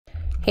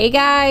Hey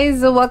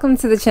guys, welcome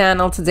to the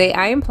channel. Today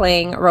I am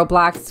playing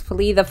Roblox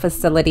Flee the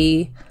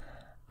Facility.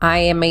 I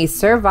am a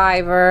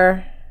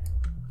survivor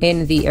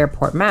in the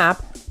airport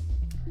map.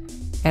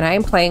 And I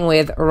am playing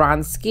with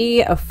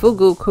Ronsky,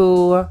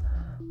 Fuguku,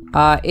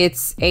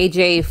 it's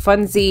AJ,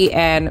 Funzy,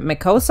 and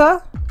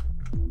Mikosa.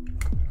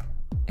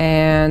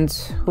 And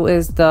who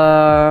is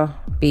the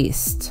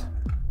beast?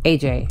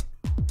 AJ.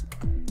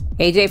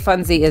 AJ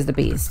Funzy is the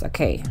beast.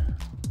 Okay.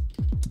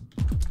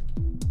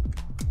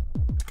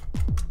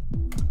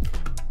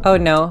 Oh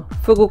no,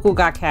 Fuguku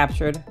got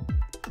captured.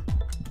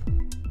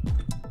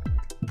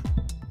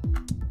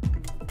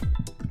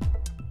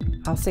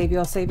 I'll save you,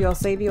 I'll save you, I'll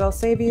save you, I'll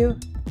save you.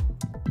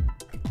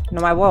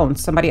 No, I won't.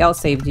 Somebody else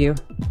saved you.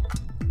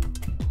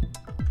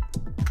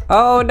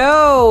 Oh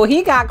no,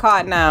 he got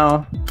caught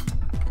now.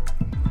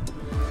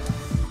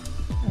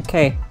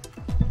 Okay.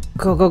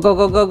 Go, go, go,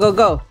 go, go, go,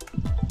 go.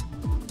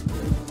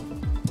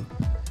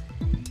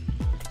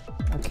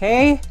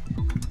 Okay.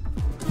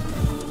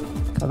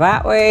 Go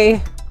that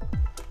way.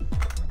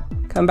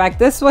 Come back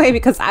this way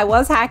because I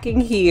was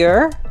hacking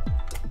here.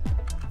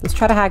 Let's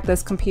try to hack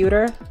this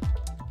computer.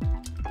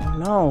 Oh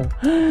no.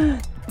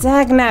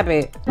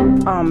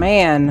 Dagnabbit. Oh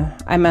man,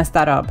 I messed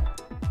that up.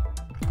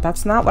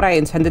 That's not what I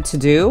intended to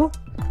do.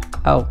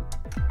 Oh.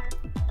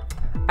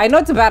 I know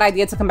it's a bad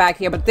idea to come back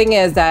here, but the thing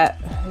is that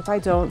if I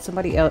don't,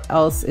 somebody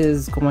else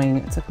is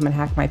going to come and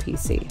hack my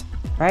PC,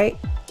 right?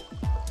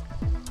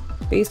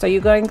 Beast, are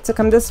you going to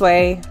come this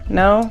way?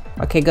 No?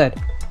 Okay,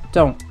 good.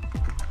 Don't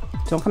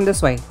come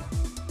this way.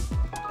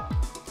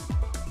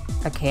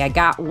 Okay, I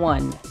got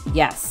one.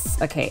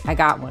 Yes. Okay, I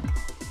got one.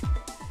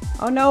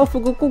 Oh no,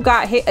 Fuguku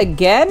got hit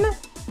again?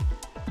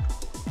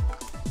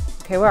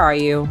 Okay, where are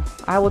you?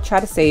 I will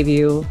try to save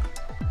you.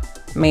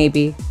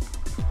 Maybe.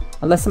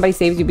 Unless somebody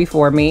saves you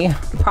before me.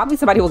 Probably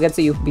somebody will get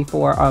to you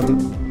before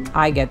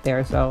I get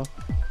there, so.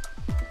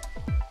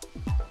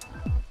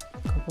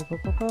 Go, go,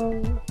 go, go,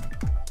 go.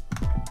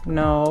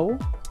 No.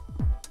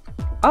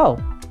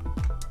 Oh.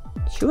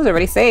 She was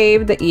already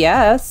saved.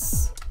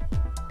 Yes.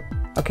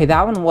 Okay,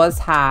 that one was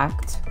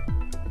hacked.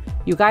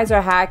 You guys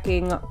are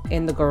hacking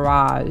in the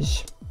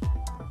garage.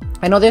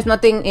 I know there's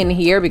nothing in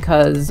here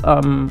because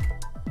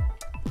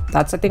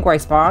that's I think where I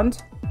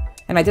spawned.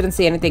 And I didn't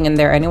see anything in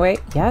there anyway.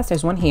 Yes,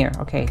 there's one here.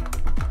 Okay.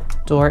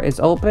 Door is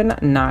open.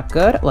 Not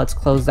good. Let's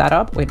close that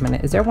up. Wait a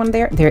minute. Is there one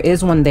there? There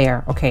is one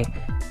there. Okay.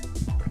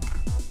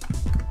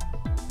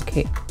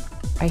 Okay.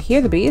 I hear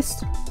the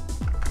beast.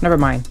 Never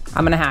mind.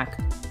 I'm gonna hack.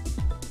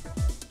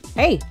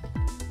 Hey.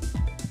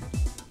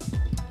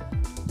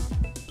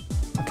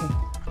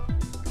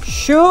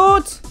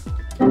 Shoot!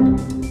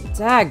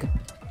 Dag.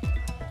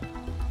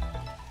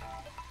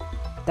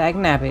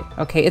 Dagnabbit.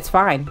 Okay, it's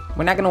fine.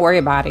 We're not gonna worry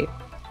about it.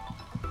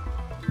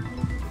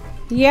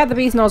 Yeah, the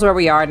beast knows where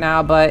we are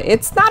now, but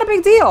it's not a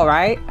big deal,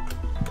 right?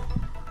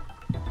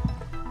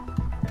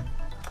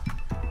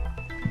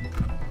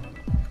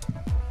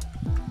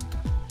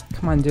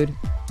 Come on, dude.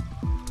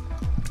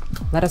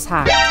 Let us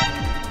hack.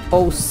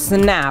 Oh,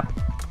 snap.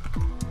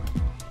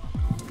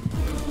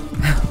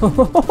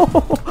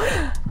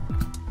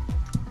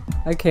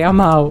 Okay, I'm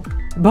out.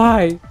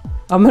 Bye.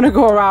 I'm gonna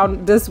go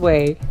around this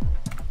way.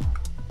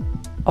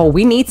 Oh,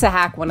 we need to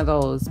hack one of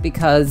those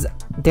because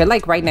they're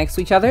like right next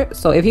to each other.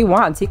 So if he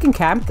wants, he can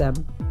camp them.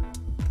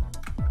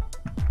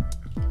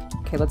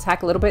 Okay, let's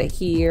hack a little bit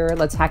here.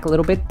 Let's hack a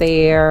little bit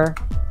there.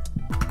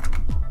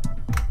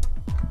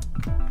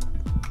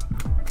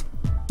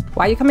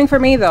 Why are you coming for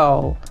me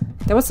though?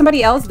 There was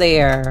somebody else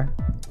there.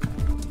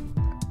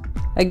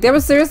 Like there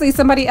was seriously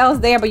somebody else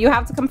there, but you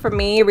have to come for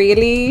me,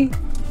 really?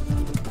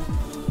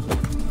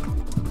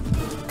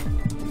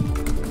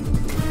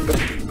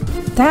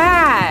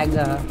 Tag!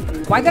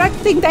 Why did I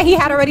think that he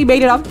had already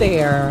made it up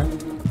there?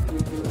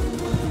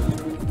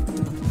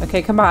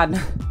 Okay, come on.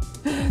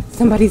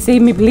 Somebody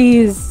save me,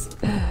 please.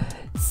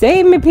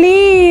 Save me,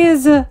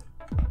 please.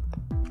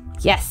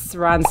 Yes,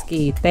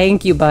 Ronsky.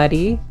 Thank you,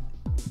 buddy.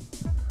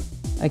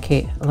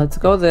 Okay, let's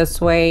go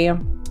this way.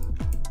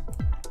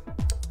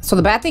 So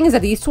the bad thing is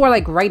that these two are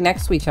like right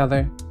next to each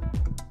other.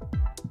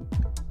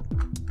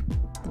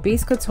 The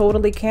beast could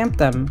totally camp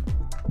them.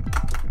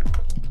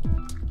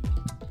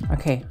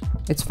 Okay.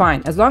 It's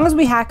fine. As long as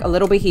we hack a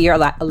little bit here,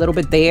 a little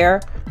bit there,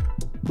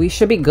 we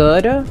should be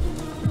good.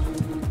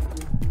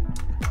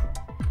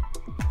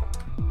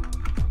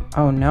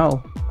 Oh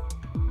no.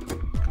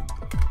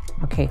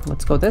 Okay,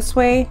 let's go this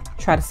way.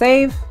 Try to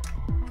save.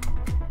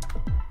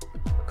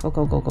 Go,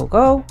 go, go, go,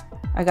 go.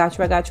 I got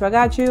you, I got you, I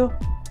got you.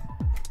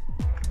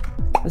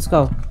 Let's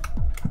go.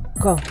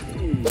 Go.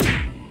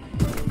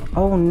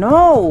 Oh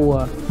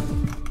no.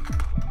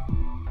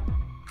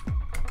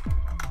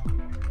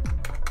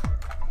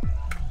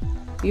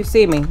 You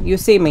see me. You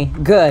see me.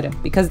 Good.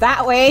 Because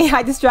that way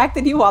I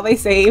distracted you while they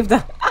saved.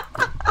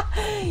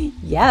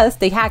 Yes,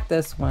 they hacked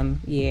this one.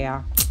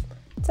 Yeah.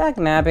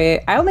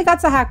 Dagnabbit. I only got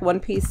to hack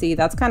one PC.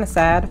 That's kind of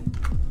sad.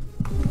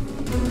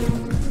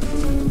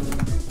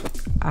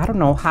 I don't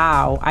know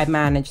how I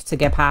managed to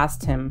get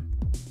past him.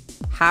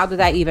 How did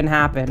that even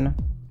happen?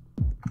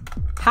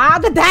 How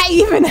did that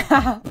even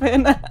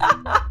happen?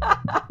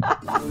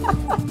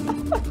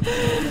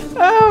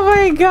 Oh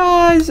my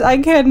gosh, I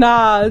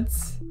cannot.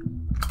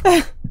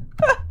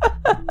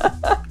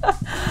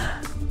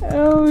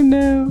 Oh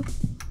no.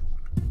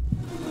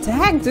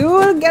 Dang,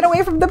 dude, get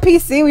away from the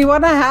PC. We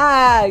want to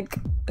hack.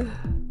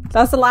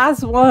 That's the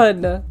last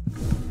one.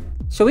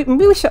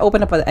 Maybe we should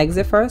open up an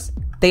exit first.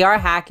 They are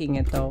hacking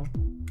it though.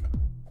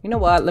 You know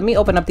what? Let me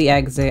open up the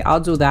exit.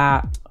 I'll do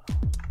that.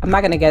 I'm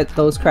not gonna get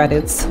those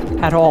credits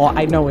at all.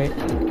 I know it.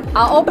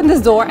 I'll open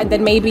this door and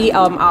then maybe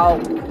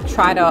I'll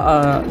try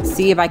to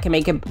see if I can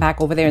make it back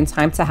over there in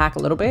time to hack a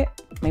little bit.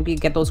 Maybe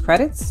get those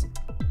credits.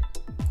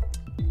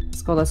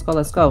 Let's go, let's go,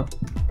 let's go.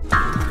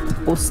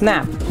 Oh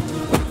snap.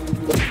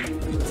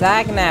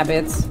 Dag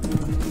nabbits.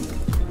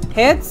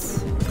 Hits.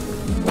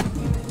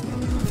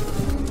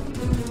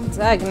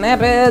 Dag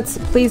nabbits.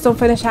 Please don't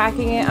finish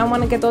hacking it. I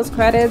want to get those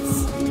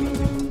credits.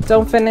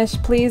 Don't finish.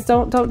 Please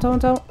don't.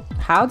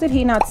 How did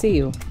he not see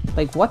you?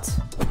 Like what?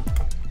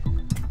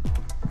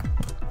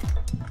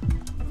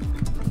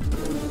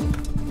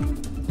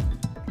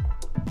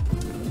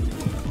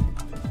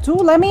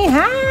 Dude, let me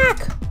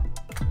hack.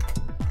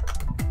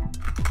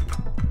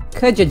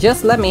 Could you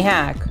just let me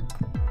hack?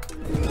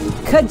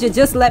 Could you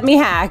just let me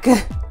hack?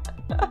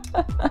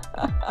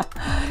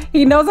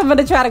 He knows I'm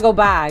gonna try to go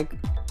back.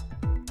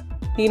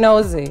 He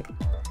knows it.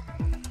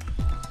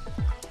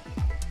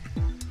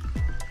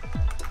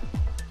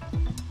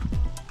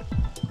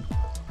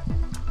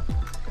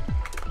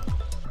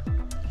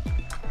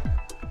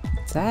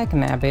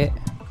 Dagnabbit.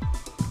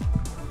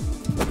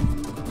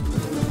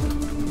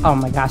 Oh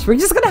my gosh, we're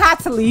just gonna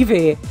have to leave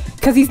it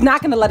because he's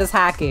not gonna let us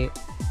hack it.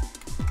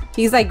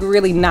 He's like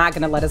really not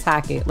gonna let us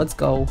hack it. Let's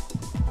go.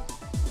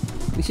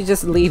 We should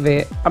just leave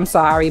it. I'm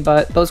sorry,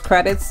 but those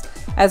credits,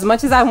 as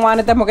much as I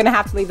wanted them, we're gonna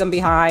have to leave them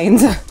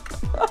behind.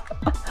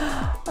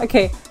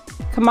 Okay,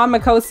 come on,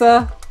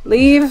 Makosa,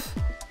 leave.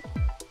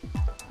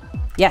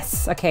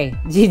 Yes, okay,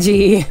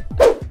 GG.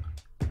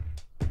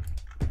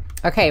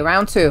 Okay,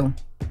 round 2.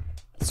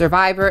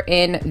 Survivor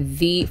in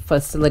the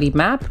facility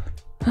map.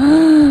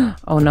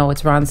 Oh no,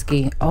 it's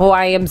Ronsky. Oh,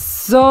 I am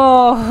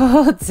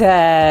so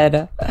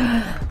dead.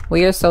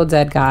 We are so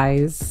dead,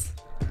 guys.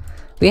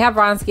 We have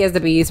Ronsky as the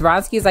beast.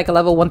 Ronsky is like a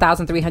level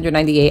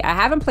 1398. I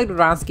haven't played with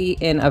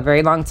Ronsky in a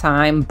very long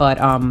time, but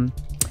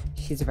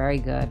she's very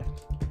good.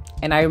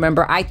 And I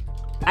remember I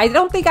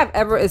don't think I've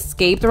ever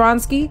escaped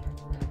Ronsky.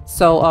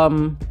 So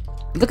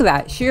look at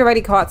that. She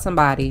already caught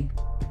somebody.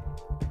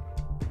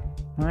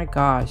 My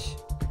gosh.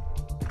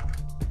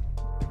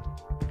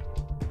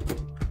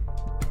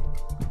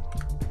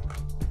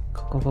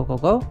 Go, go, go,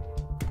 go.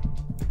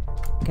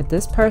 Get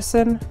this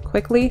person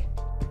quickly.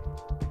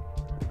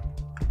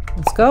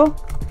 Let's go.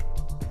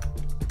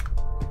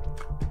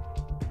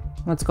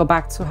 Let's go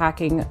back to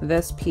hacking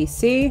this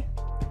PC.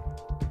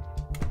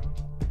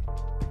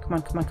 Come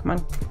on, come on, come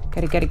on.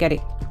 Get it, get it, get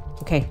it.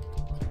 Okay.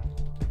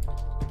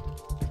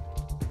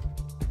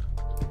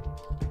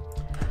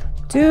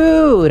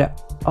 Dude.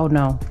 Oh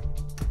no.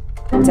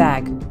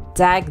 Dag.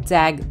 Dag,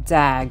 dag,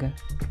 dag.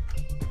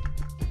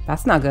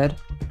 That's not good.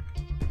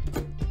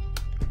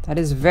 That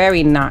is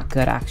very not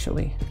good,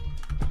 actually.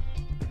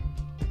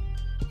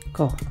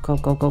 Go, go,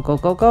 go, go, go,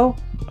 go, go.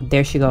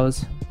 There she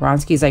goes.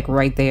 Ronsky's like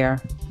right there.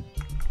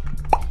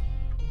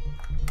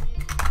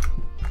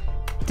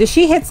 Did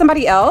she hit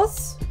somebody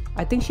else?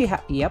 I think she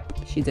yep,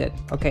 she did.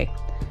 Okay,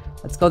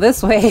 let's go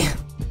this way.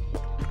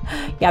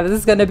 Yeah, this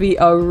is gonna be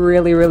a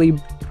really, really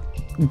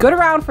good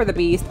round for the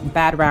beast.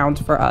 Bad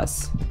round for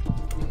us.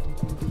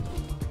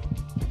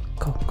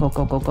 Go, go,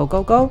 go, go, go,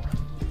 go, go.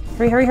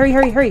 Hurry, hurry, hurry,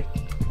 hurry, hurry.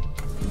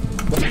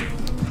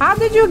 How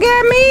did you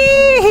get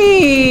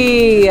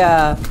me?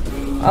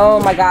 Oh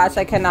my gosh,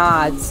 I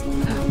cannot.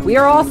 We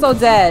are also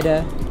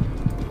dead.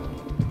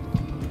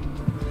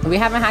 We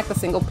haven't hacked a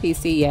single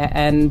PC yet,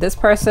 and this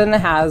person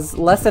has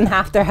less than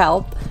half their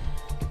health.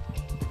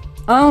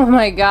 Oh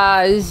my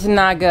gosh,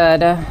 not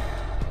good.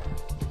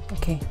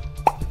 Okay.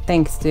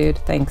 Thanks, dude.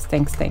 Thanks,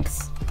 thanks,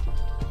 thanks.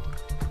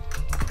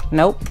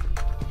 Nope.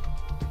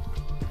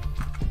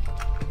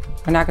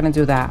 We're not gonna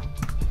do that.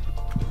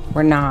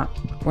 We're not.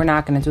 We're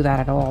not gonna do that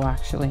at all,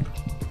 actually.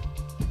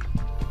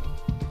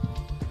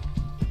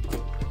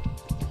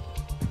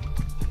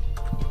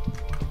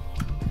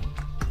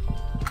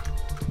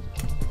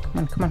 Come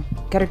on, come on.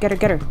 Get her, get her,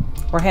 get her.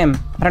 Or him.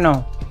 I don't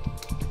know.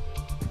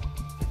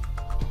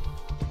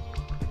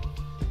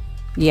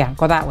 Yeah,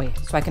 go that way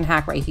so I can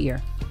hack right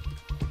here.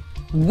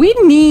 We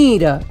need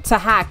to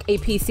hack a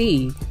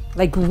PC.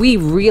 Like, we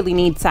really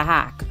need to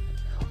hack.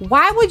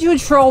 Why would you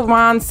troll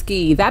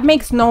Ronsky? That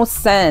makes no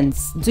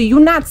sense. Do you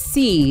not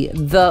see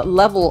the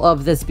level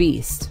of this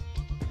beast?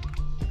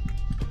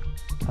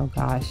 Oh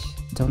gosh.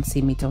 Don't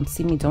see me, don't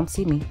see me, don't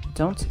see me.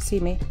 Don't see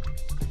me.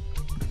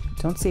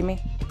 Don't see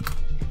me.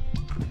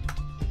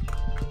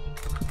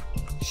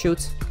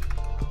 Shoot.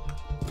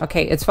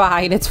 Okay, it's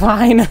fine, it's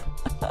fine.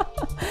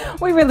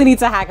 We really need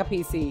to hack a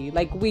PC.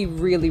 Like, we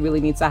really, really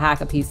need to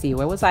hack a PC.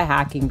 Where was I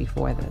hacking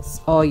before this?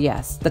 Oh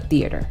yes, the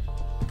theater.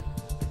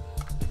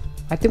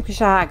 I think we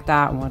should hack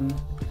that one.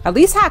 At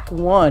least hack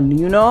one,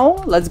 you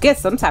know? Let's get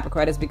some type of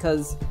credits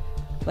because,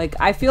 like,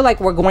 I feel like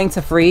we're going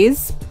to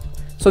freeze.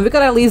 So if we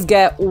could at least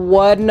get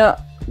one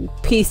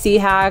PC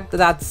hack,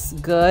 that's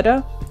good.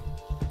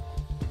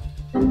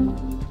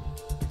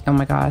 Oh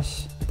my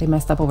gosh. They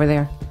messed up over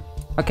there.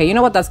 Okay, you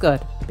know what? That's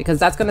good. Because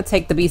that's going to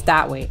take the beast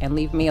that way and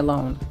leave me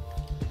alone.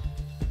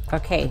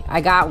 Okay,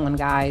 I got one,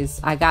 guys.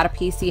 I got a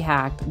PC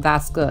hack.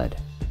 That's good.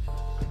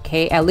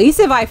 Okay, at least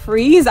if I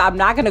freeze, I'm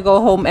not going to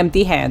go home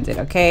empty-handed,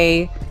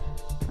 okay?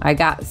 I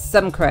got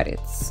some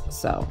credits,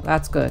 so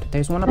that's good.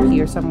 There's one up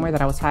here somewhere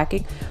that I was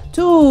hacking.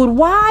 Dude,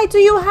 why do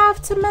you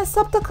have to mess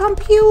up the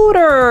computer?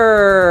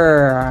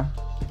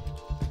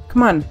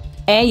 Come on.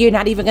 And you're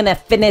not even going to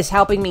finish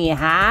helping me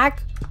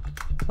hack?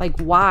 Like,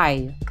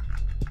 why?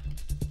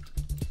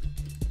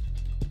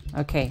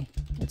 Okay,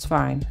 it's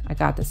fine. I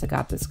got this. I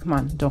got this. Come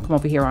on. Don't come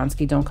over here,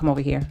 Onsky. Don't come over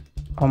here.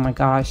 Oh my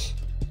gosh.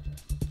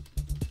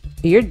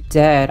 You're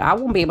dead. I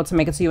won't be able to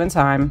make it to you in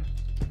time.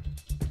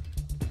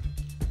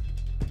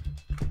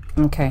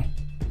 Okay.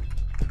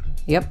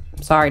 Yep.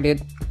 Sorry,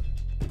 dude.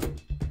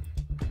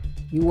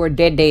 You were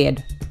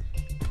dead.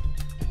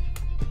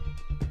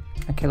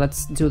 Okay,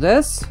 let's do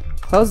this.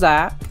 Close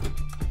that.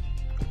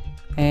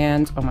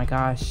 And, oh my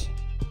gosh.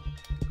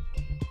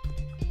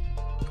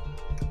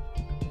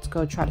 Let's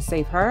go try to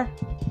save her.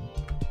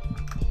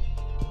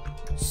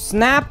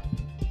 Snap.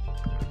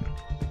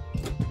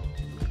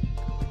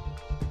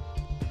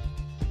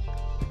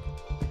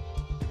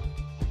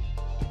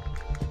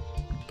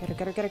 Get her,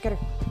 get her, get her, get her.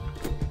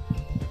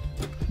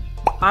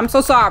 I'm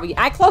so sorry.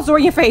 I closed the door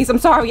in your face. I'm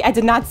sorry. I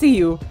did not see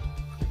you.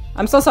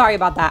 I'm so sorry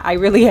about that. I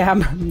really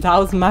am. That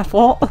was my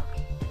fault.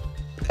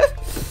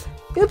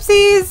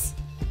 Oopsies.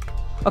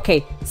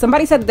 Okay,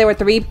 somebody said there were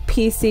 3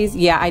 PCs.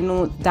 Yeah, I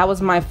knew that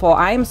was my fault.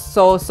 I am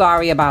so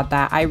sorry about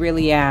that. I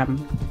really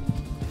am.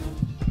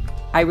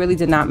 I really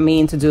did not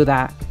mean to do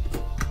that.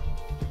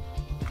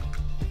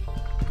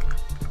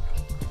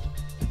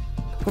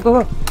 Go,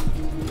 go, go.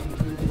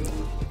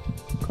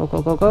 Go,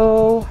 go, go,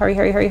 go. Hurry,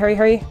 hurry, hurry, hurry,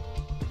 hurry.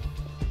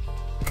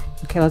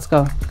 Okay, let's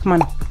go. Come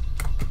on.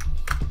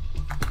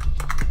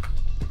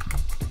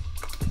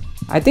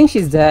 I think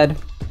she's dead.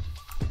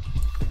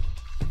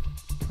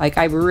 Like,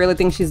 I really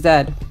think she's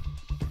dead.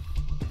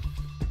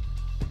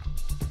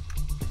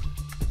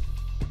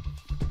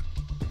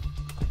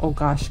 Oh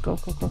gosh, go,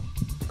 go, go.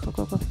 Go,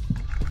 go, go.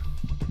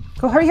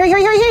 Go, hurry, hurry,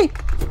 hurry, hurry, hurry!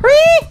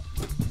 Hurry!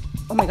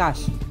 Oh my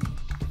gosh.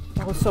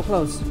 That was so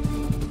close.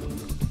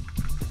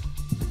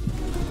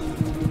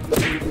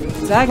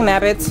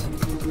 Dagnabbit.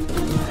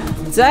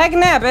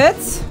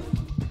 Dagnabbit!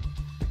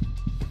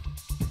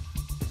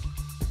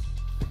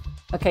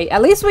 Okay,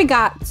 at least we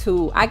got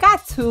 2. I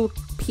got 2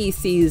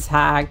 PCs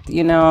hacked,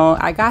 you know.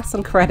 I got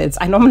some credits.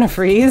 I know I'm gonna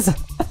freeze.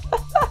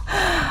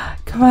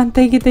 Come on,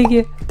 thank you, thank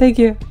you, thank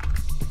you.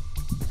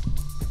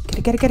 Get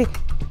it, get it, get it.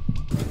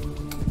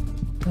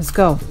 Let's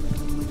go.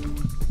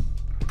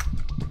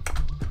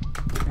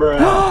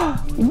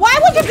 Why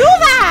would you do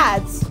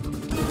that?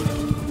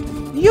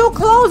 You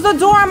closed the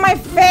door on my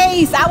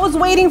face. I was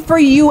waiting for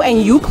you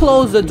and you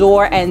closed the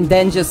door and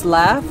then just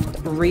left.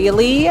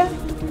 Really?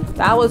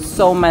 That was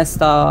so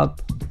messed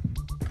up.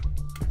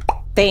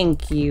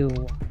 Thank you.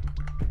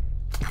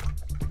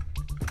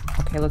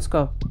 Okay, let's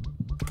go.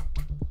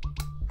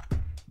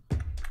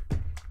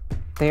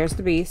 There's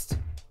the beast.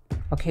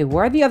 Okay,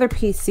 where are the other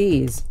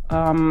PCs?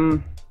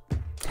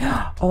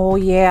 Oh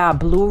yeah,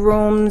 blue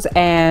rooms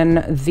and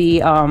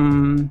the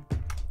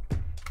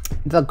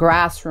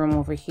grass room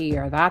over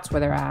here. That's where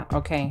they're at.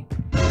 Okay.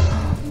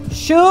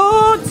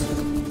 Shoot!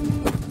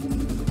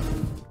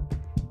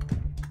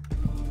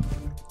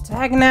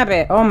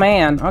 Dagnabbit. Oh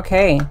man.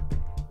 Okay.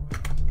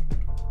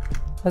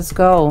 Let's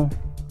go.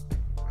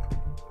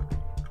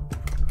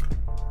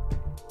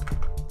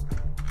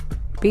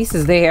 Beast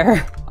is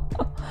there.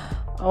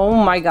 Oh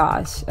my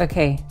gosh.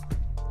 Okay.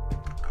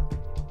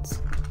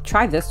 Let's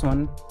try this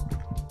one.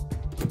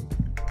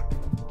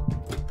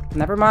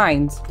 Never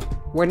mind.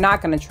 We're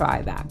not gonna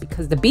try that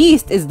because the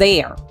beast is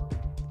there.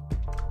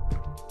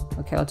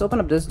 Okay, let's open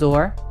up this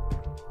door.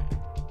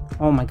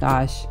 Oh my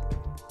gosh.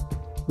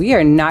 We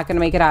are not gonna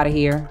make it out of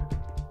here.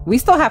 We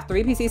still have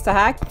 3 PCs to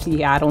hack?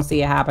 Yeah, I don't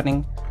see it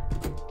happening.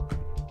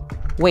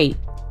 Wait,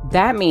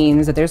 that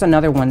means that there's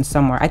another one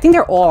somewhere. I think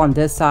they're all on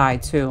this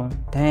side too.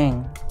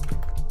 Dang.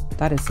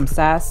 That is some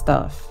sad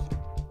stuff.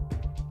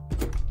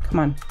 Come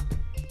on.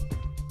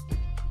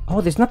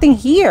 Oh, there's nothing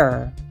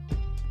here.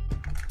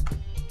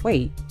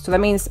 Wait, so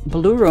that means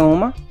blue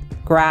room,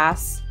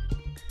 grass,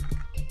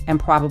 and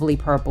probably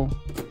purple,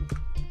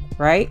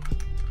 right?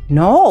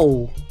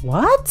 No,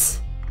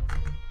 what?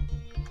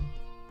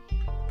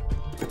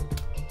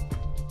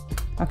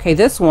 Okay,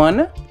 this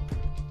one,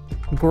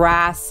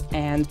 grass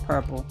and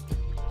purple.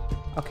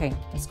 Okay,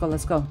 let's go,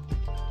 let's go.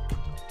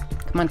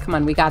 Come on, come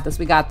on, we got this,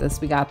 we got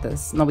this, we got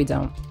this. No, we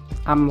don't.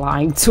 I'm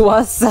lying to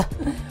us.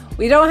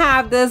 We don't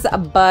have this,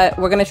 but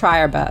we're gonna try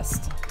our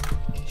best.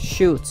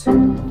 Shoot.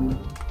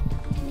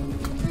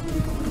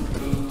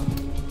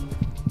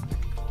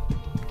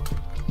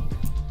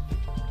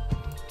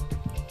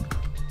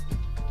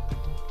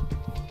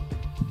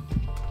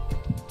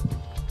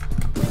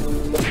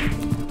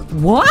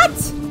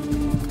 What?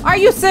 Are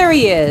you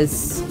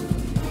serious?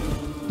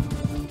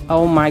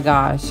 Oh my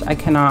gosh, I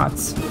cannot.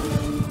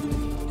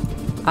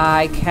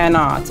 I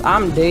cannot.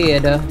 I'm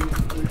dead.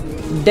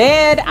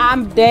 Dead,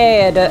 I'm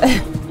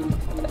dead.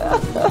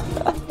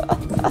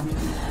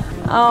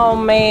 Oh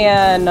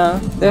man.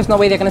 There's no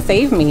way they're gonna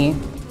save me.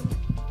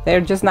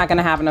 They're just not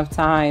gonna have enough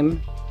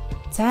time.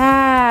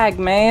 Tag,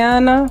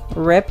 man.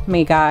 Rip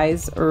me,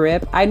 guys.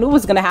 Rip. I knew it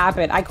was gonna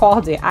happen. I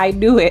called it. I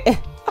knew it.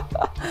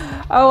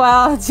 Oh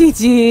well,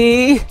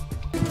 GG.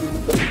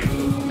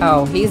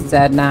 Oh, he's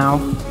dead now.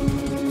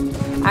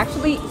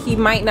 Actually, he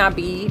might not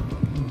be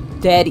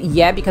dead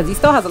yet because he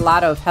still has a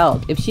lot of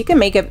health. If she can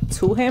make it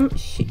to him,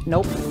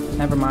 nope,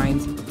 never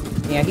mind.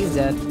 Yeah, he's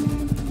dead.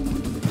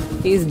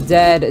 He's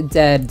dead,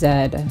 dead,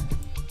 dead.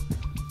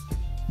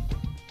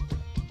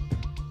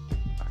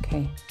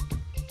 Okay.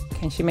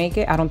 Can she make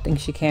it? I don't think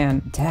she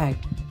can. Dag.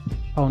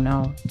 Oh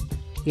no.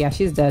 Yeah,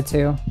 she's dead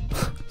too.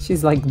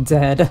 She's like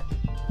dead.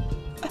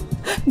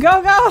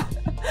 Go, go!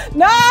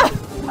 No!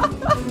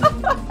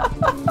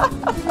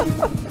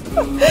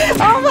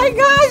 Oh my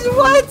gosh,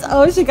 what?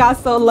 Oh, she got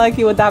so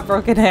lucky with that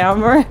broken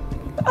hammer.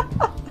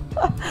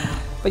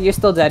 But you're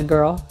still dead,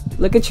 girl.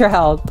 Look at your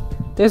health.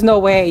 There's no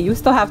way. You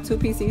still have 2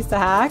 PCs to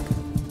hack.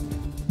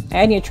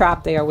 And you're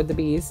trapped there with the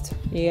beast.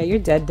 Yeah, you're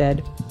dead,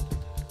 dead.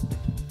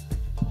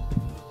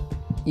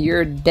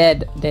 You're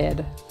dead,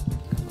 dead.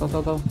 Go,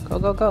 go, go. Go,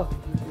 go, go.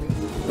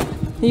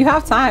 You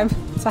have time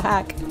to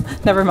hack.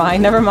 Never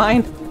mind, never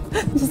mind.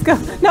 Just go.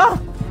 No!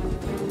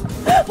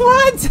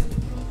 What?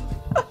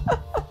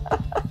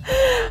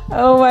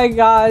 Oh my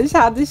gosh,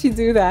 how did she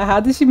do that? How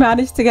did she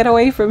manage to get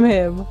away from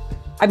him?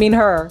 I mean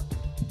her.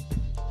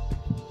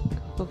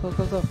 Go, go,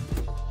 go, go.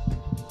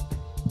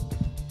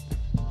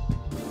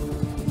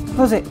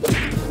 Close it.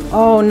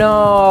 Oh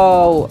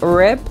no.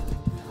 Rip.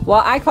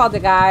 Well, I called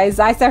it, guys.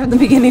 I said from the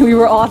beginning we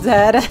were all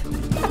dead.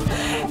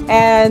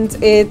 And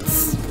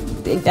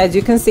as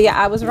you can see,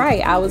 I was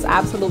right. I was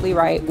absolutely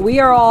right. We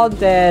are all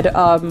dead.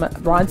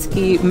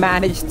 Bronski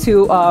managed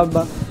to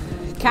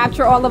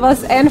capture all of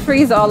us and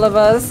freeze all of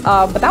us.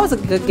 But that was a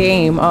good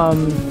game.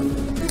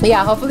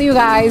 Yeah, hopefully you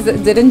guys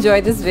did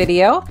enjoy this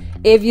video.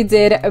 If you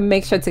did,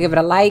 make sure to give it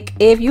a like.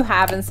 If you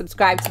haven't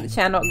subscribed to the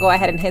channel, go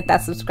ahead and hit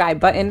that subscribe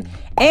button.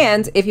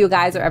 And if you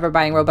guys are ever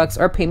buying Robux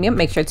or Premium,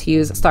 make sure to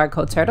use star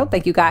code Turtle.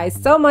 Thank you guys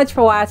so much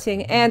for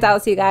watching, and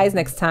I'll see you guys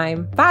next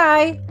time.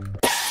 Bye!